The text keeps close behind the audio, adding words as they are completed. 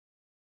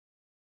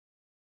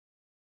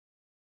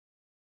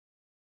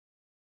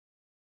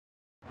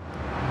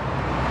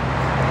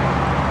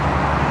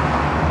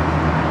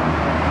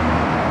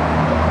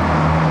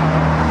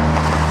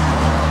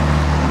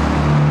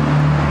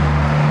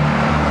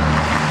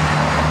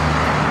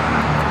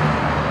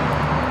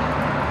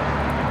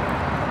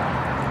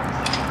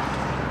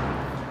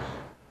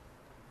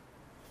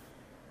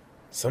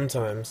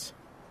Sometimes,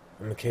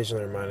 I'm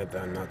occasionally reminded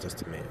that I'm not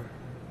just a man.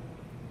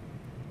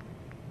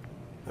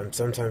 I'm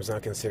sometimes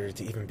not considered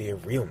to even be a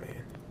real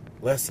man.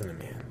 Less than a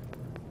man.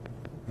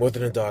 More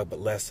than a dog, but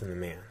less than a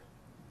man.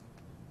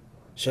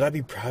 Should I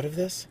be proud of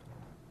this?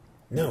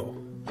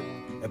 No.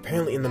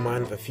 Apparently in the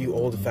mind of a few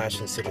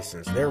old-fashioned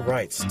citizens, their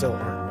rights still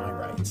aren't my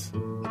rights.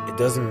 It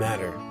doesn't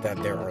matter that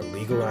there are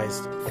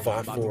legalized,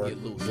 fought-for,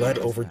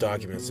 bled-over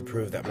documents to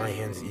prove that my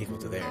hand is equal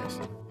to theirs.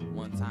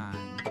 One time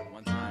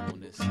on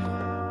this.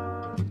 Alright.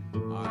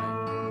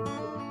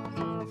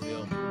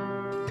 Feel me?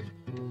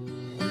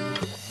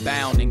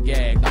 Bound and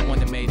gagged, I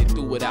wouldn't have made it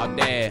through without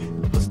dad.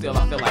 But still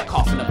I feel like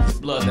coughing up this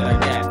blood that I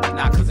got.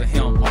 Not cause of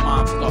him, my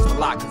mom's lost a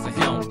lot cause of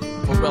him.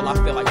 For real, I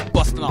feel like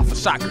busting off a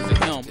shot cause of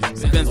him.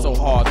 It's been so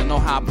hard to know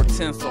how I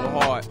pretend so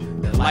hard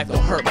that life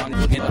don't hurt my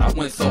nigga, but I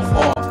went so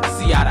far.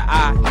 See eye to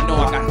eye, you know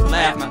I got to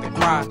laugh, not to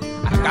cry.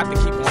 I got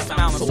to keep on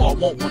smiling so I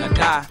won't wanna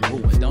die.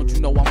 And don't you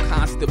know I'm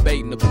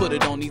constipating to put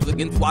it on these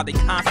against why they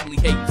constantly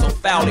hating so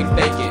foul they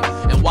faking.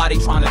 And why they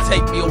trying to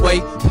take me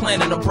away,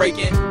 planning to break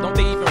it. Don't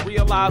they even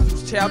realize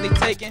whose child they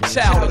taking?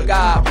 Child of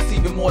God,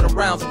 receiving more than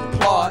rounds of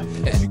applause.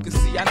 As you can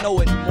see, I know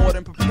it more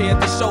than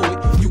prepared to show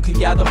it. You can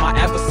gather my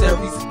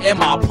adversaries and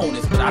my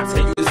opponents, but I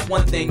tell you this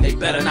one thing, they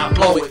better not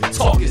blow it.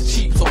 Talk is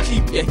cheap, so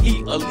keep your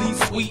heat elite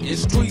sweet and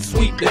street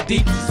sweep the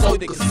deep so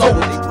they can sow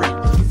what they reap.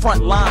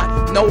 Front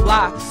line, no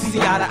lie, see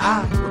eye to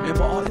eye.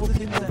 Remember all them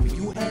things that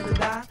you had to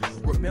die.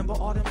 Remember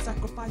all them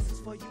sacrifices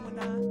for you and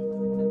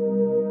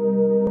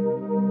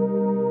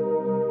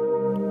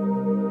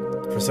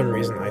For some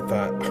reason, I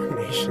thought our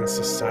nation's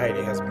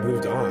society has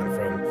moved on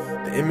from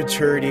the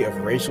immaturity of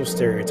racial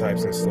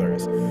stereotypes and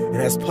slurs, and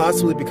has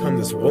possibly become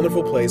this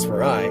wonderful place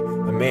where I,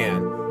 a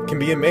man, can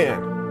be a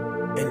man,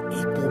 an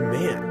equal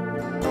man.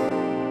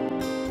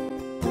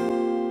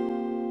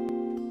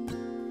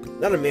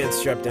 Not a man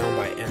strapped down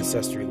by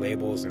ancestry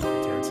labels and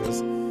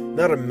pretenses.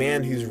 Not a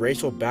man whose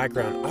racial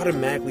background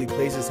automatically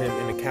places him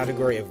in a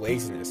category of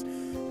laziness,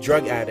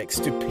 drug addict,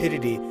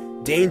 stupidity,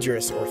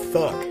 dangerous, or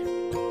thug.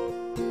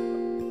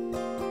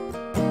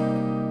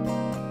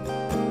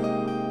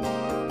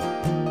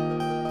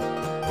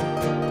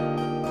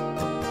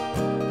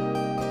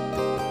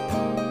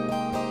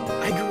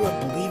 I grew up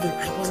believing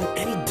I wasn't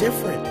any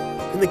different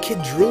than the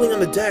kid drooling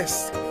on the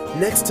desk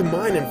next to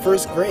mine in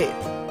first grade.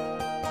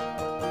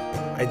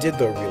 I did,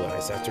 though,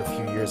 realize after a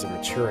few years of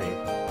maturing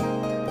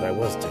that I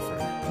was different.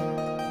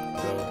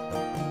 Though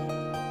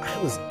I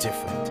was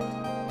different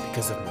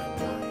because of my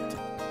mind,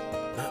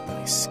 not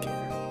my skin.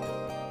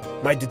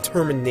 My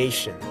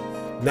determination,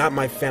 not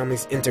my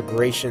family's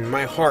integration.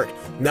 My heart,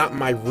 not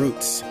my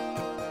roots.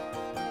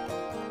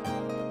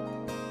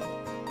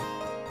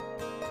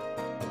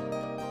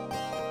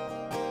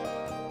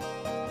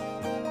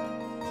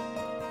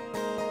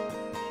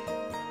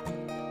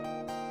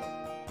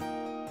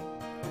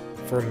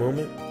 For a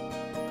moment,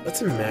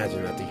 let's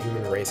imagine that the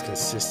human race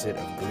consisted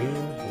of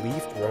green,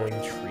 leaf-growing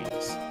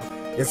trees,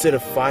 instead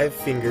of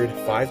five-fingered,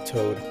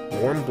 five-toed,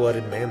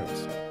 warm-blooded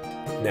mammals.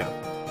 Now,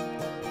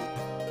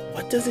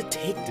 what does it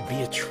take to be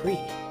a tree?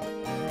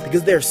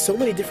 Because there are so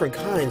many different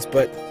kinds,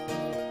 but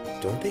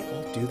don't they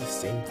all do the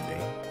same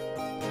thing?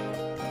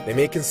 They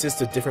may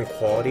consist of different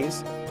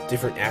qualities,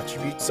 different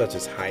attributes such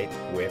as height,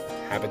 width,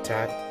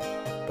 habitat,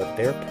 but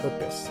their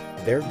purpose,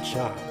 their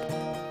job,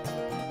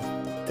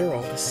 they're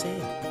all the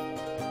same.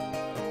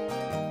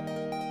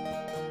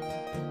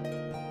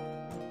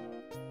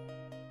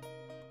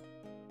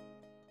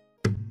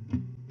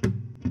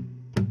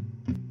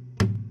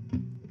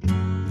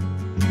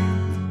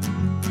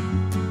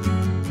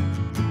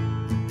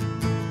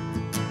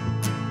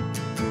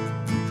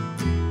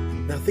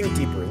 Think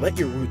deeper. Let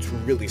your roots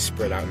really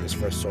spread out in this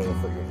fresh soil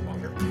for a moment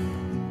longer.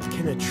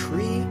 Can a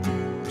tree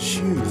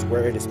choose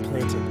where it is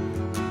planted?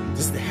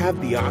 Does it have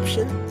the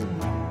option?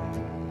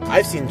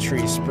 I've seen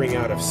trees spring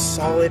out of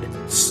solid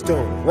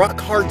stone,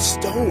 rock-hard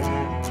stone.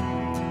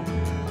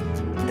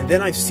 And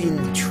then I've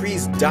seen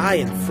trees die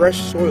in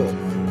fresh soil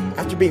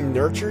after being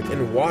nurtured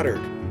and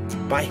watered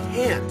by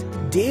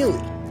hand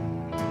daily.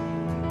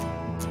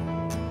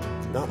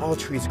 Not all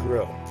trees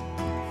grow.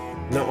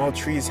 Not all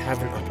trees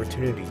have an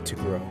opportunity to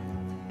grow.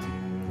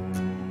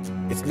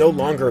 It's no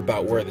longer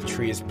about where the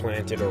tree is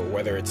planted or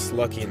whether it's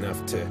lucky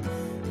enough to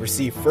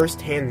receive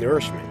first-hand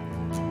nourishment.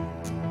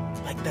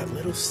 Like that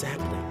little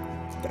sapling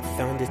that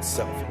found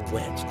itself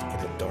wedged in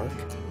a dark,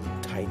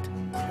 tight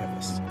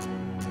crevice.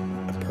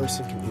 A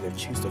person can either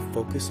choose to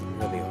focus on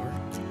where they are,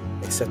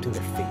 accepting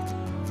their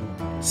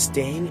fate,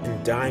 staying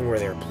and dying where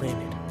they are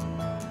planted,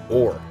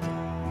 or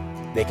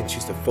they can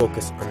choose to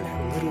focus on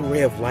that little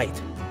ray of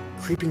light,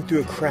 creeping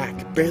through a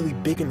crack barely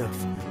big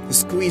enough to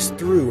squeeze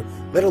through,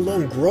 let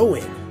alone grow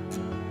in.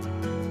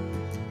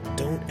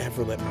 Don't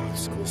ever let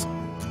obstacles,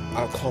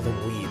 I'll call them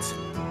weeds,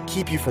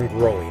 keep you from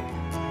growing.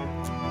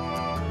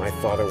 My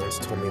father once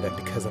told me that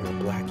because I'm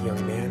a black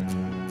young man,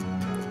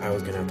 I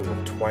was going to have to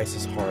work twice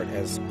as hard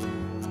as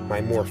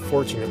my more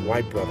fortunate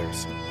white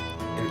brothers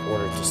in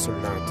order to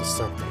surmount to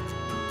something,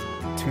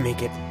 to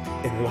make it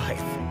in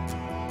life.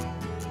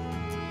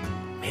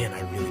 Man,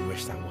 I really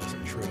wish that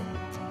wasn't true.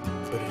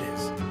 but it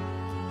is.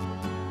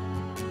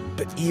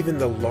 But even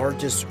the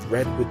largest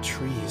redwood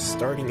trees,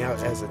 starting out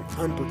as an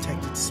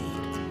unprotected seed,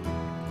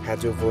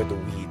 had to avoid the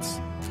weeds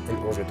in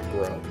order to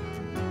grow.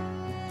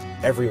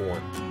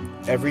 Everyone,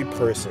 every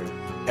person,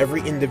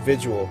 every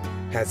individual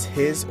has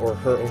his or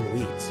her own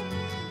weeds.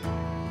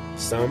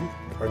 Some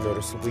are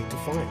noticeably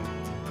defined.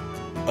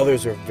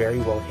 Others are very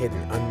well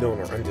hidden, unknown,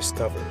 or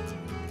undiscovered.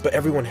 But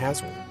everyone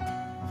has one.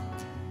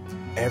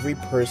 Every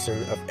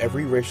person of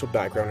every racial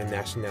background and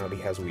nationality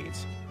has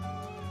weeds.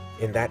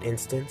 In that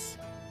instance,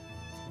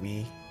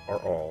 we are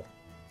all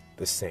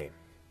the same.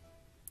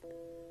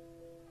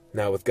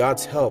 Now, with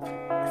God's help,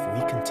 if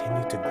we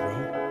continue to grow,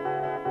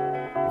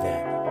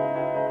 then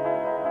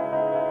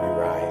we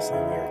rise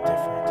and we are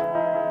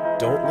different.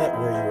 Don't let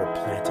where you are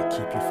planted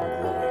keep you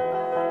from growing,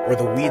 or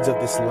the weeds of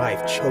this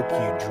life choke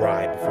you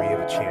dry before you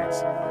have a chance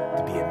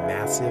to be a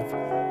massive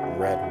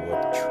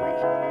redwood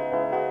tree.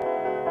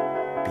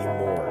 Be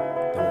more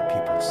than what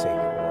people say you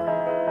are.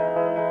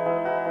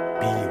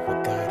 Be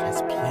what God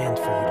has planned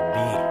for you to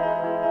be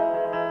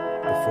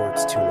before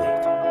it's too late.